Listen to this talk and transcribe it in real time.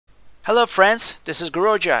Hello friends, this is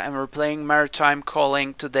Guroja and we're playing Maritime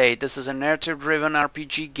Calling today. This is a narrative-driven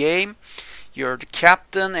RPG game. You're the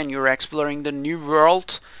captain and you're exploring the new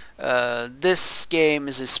world. This game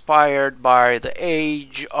is inspired by the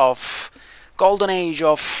golden age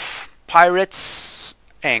of pirates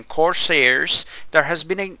and corsairs. There has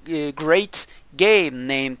been a great game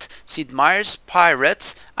named Sid Meier's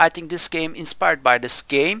Pirates. I think this game inspired by this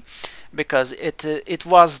game because it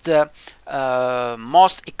was the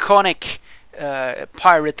most iconic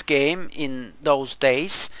pirate game in those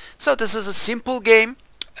days. So this is a simple game,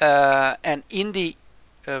 an indie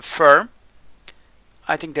firm.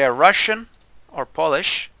 I think they're Russian or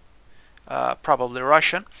Polish, probably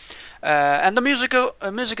Russian. And the music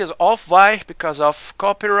is off. Why? Because of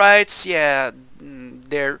copyrights. Yeah,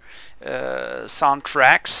 their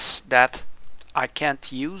soundtracks that I can't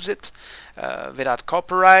use it without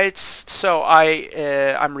copyrights. So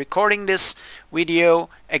I'm recording this video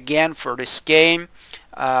again for this game.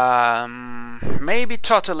 Maybe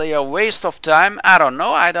totally a waste of time. I don't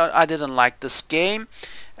know. I didn't like this game,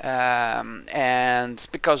 and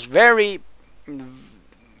because very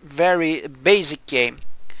basic game,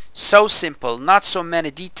 so simple, not so many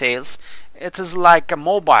details. It is like a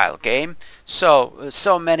mobile game. So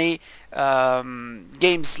many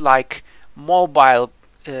games like mobile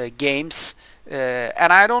games,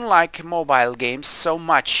 and I don't like mobile games so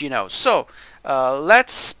much, you know. So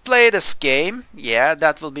let's play this game. Yeah,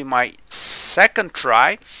 that will be my second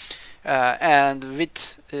try, and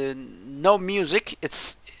with no music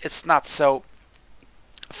it's not so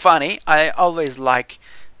funny. I always like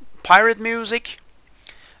pirate music.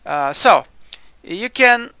 So you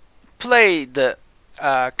can play the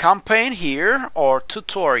campaign here or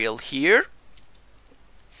tutorial here.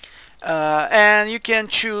 And you can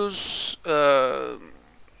choose 3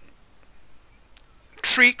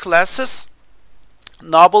 classes.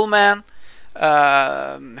 Nobleman,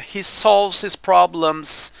 he solves his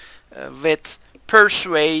problems with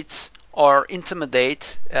persuade or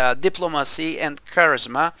intimidate, diplomacy and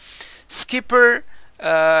charisma. Skipper,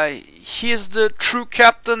 he's the true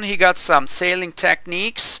captain. He got some sailing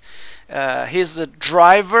techniques. He's the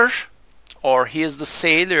driver, or he is the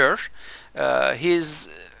sailor.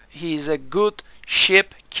 He's a good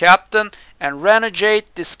ship captain. And renegade,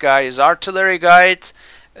 this guy is artillery guide.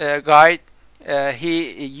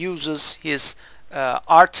 He uses his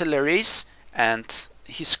artilleries and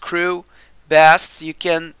his crew best. You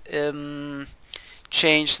can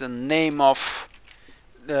change the name of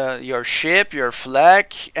your ship, your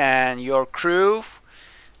flag, and your crew,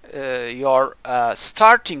 your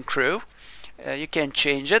starting crew. You can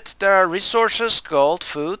change it. There are resources, gold,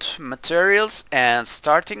 food, materials, and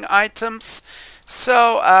starting items.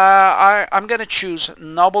 So I'm gonna choose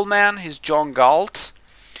Nobleman. He's John Galt.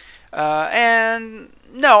 And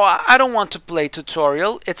no, I don't want to play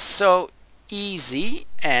tutorial. It's so easy,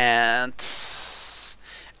 and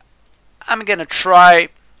I'm gonna try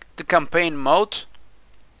the campaign mode.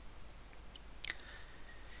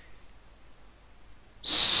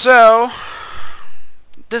 So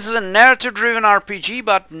this is a narrative-driven RPG,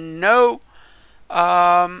 but no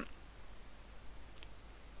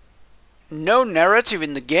narrative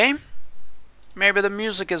in the game. Maybe the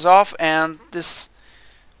music is off and this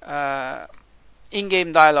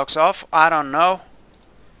in-game dialogue's off. I don't know.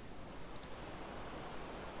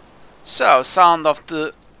 So, sound of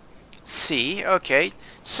the sea. Okay.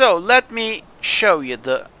 So let me show you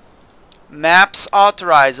the maps.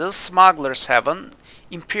 Authorizes Smuggler's Haven,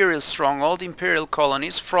 Imperial Stronghold, Imperial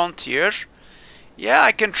Colonies, Frontier. Yeah,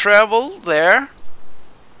 I can travel there.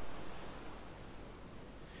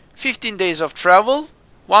 15 days of travel,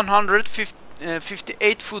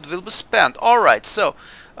 158 food will be spent. Alright, so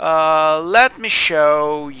let me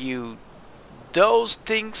show you those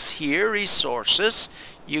things here. Resources.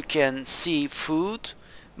 You can see food,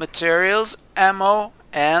 materials, ammo,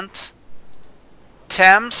 and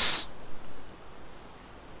Thames.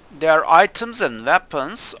 There are items and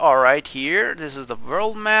weapons. Alright, here. This is the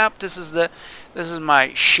world map. This is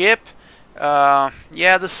my ship.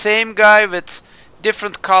 Yeah, the same guy with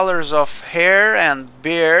different colors of hair and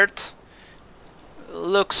beard.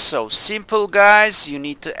 Looks so simple, guys. You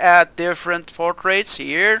need to add different portraits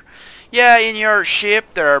here. Yeah, in your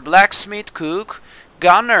ship there are blacksmith, cook,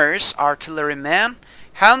 gunners, artilleryman,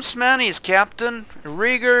 helmsman is captain,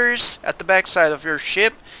 riggers at the backside of your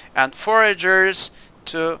ship, and foragers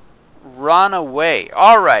to run away.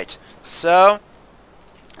 Alright, so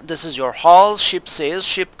this is your hull, ship sails,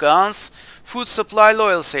 ship guns, food supply,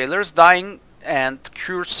 loyal sailors, dying and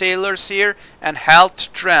cured sailors here, and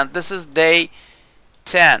health trend. This is day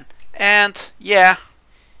 10, and yeah,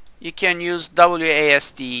 you can use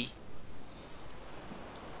WASD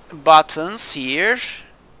buttons here.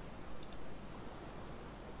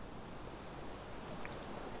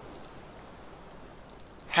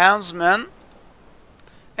 Helmsman,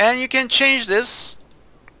 and you can change this.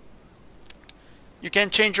 You can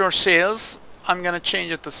change your sails. I'm gonna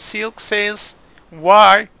change it to silk sails.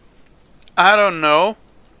 Why? I don't know,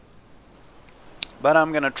 but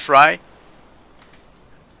I'm gonna try.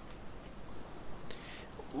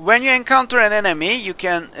 When you encounter an enemy, you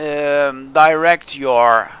can direct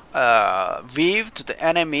your view to the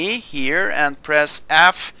enemy here and press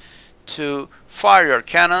F to fire your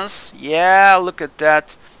cannons. Yeah, look at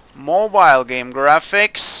that mobile game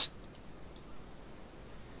graphics.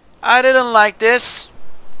 I didn't like this.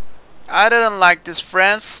 I didn't like this,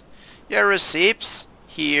 friends. Your receipts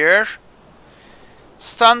here.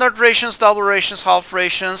 Standard rations, double rations, half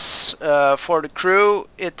rations for the crew.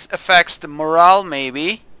 It affects the morale,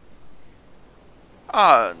 maybe.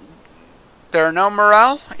 There are no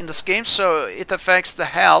morale in this game, so it affects the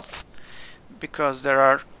health because there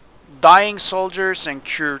are dying soldiers and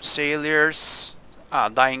cured sailors.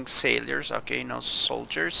 Dying sailors, okay, no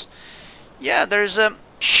soldiers. Yeah, there's a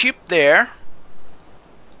ship there.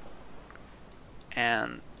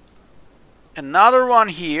 And another one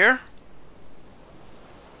here.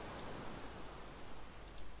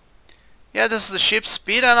 Yeah, this is the ship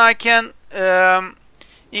speed, and I can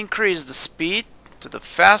increase the speed to the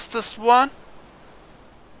fastest one.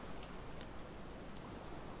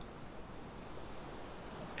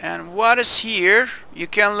 And what is here? You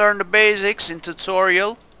can learn the basics in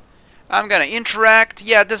tutorial. I'm gonna interact.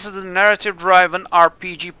 Yeah, this is the narrative driven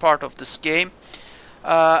RPG part of this game.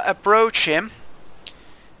 Approach him.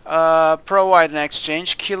 Provide an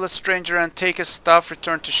exchange. Kill a stranger and take his stuff.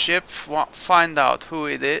 Return to ship. Find out who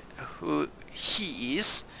he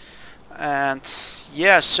is. And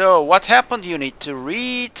yeah, so what happened? You need to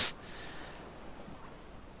read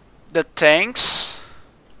the tanks.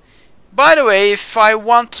 By the way, if I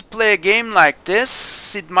want to play a game like this,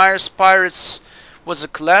 Sid Meier's Pirates was a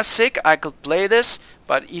classic. I could play this.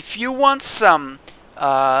 But if you want some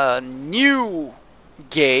new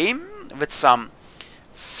game with some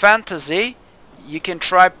fantasy, you can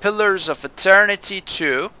try Pillars of Eternity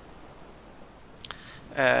 2.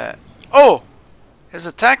 Oh! He's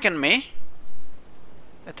attacking me.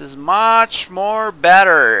 It is much more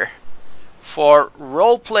better for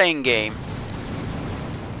role-playing game.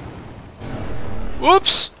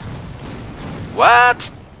 Oops!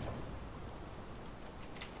 What?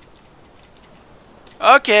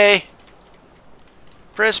 Okay.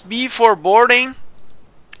 Press B for boarding.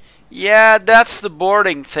 Yeah, that's the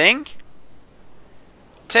boarding thing.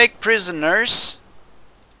 Take prisoners.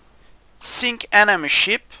 Sink enemy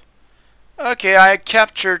ship. Okay, I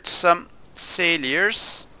captured some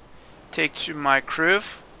sailors. Take to my crew.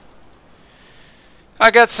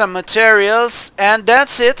 I got some materials, and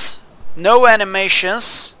that's it. No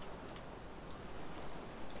animations.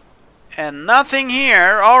 And nothing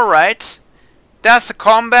here. Alright. That's the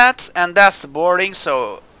combat, and that's the boarding,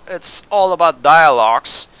 so it's all about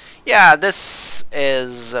dialogues. Yeah, this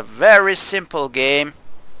is a very simple game.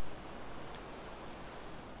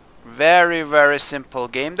 Very, very simple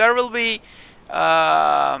game. There will be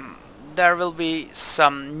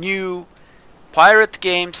some new pirate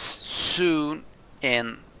games soon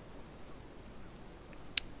in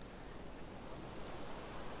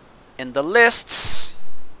the lists,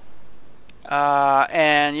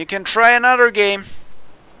 and you can try another game.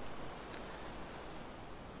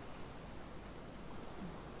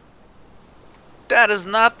 That is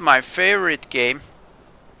not my favorite game.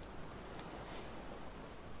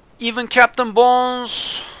 Even Captain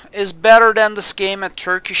Bones is better than this game, a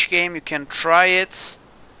Turkish game. You can try it.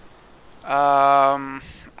 I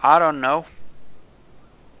don't know.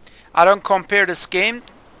 I don't compare this game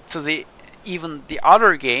to even the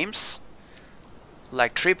other games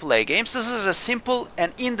like AAA games. This is a simple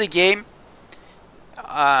and indie game,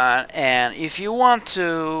 and if you want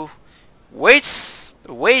to waste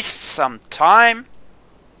some time,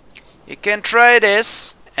 you can try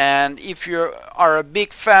this. And if you are a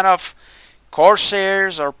big fan of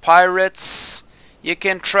Corsairs or Pirates, you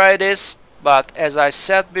can try this. But as I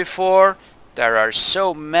said before, there are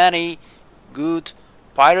so many good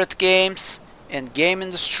pirate games in game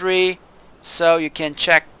industry, so you can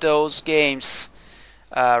check those games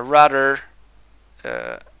rather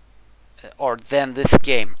or than this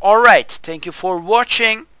game. Alright, thank you for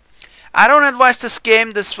watching. I don't advise this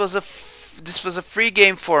game. This was a free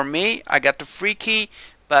game for me. I got the free key,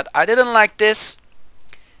 but I didn't like this.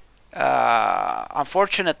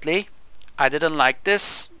 Unfortunately, I didn't like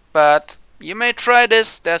this, but you may try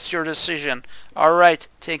this. That's your decision. Alright,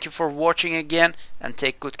 thank you for watching again, and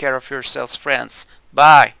take good care of yourselves, friends.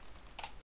 Bye.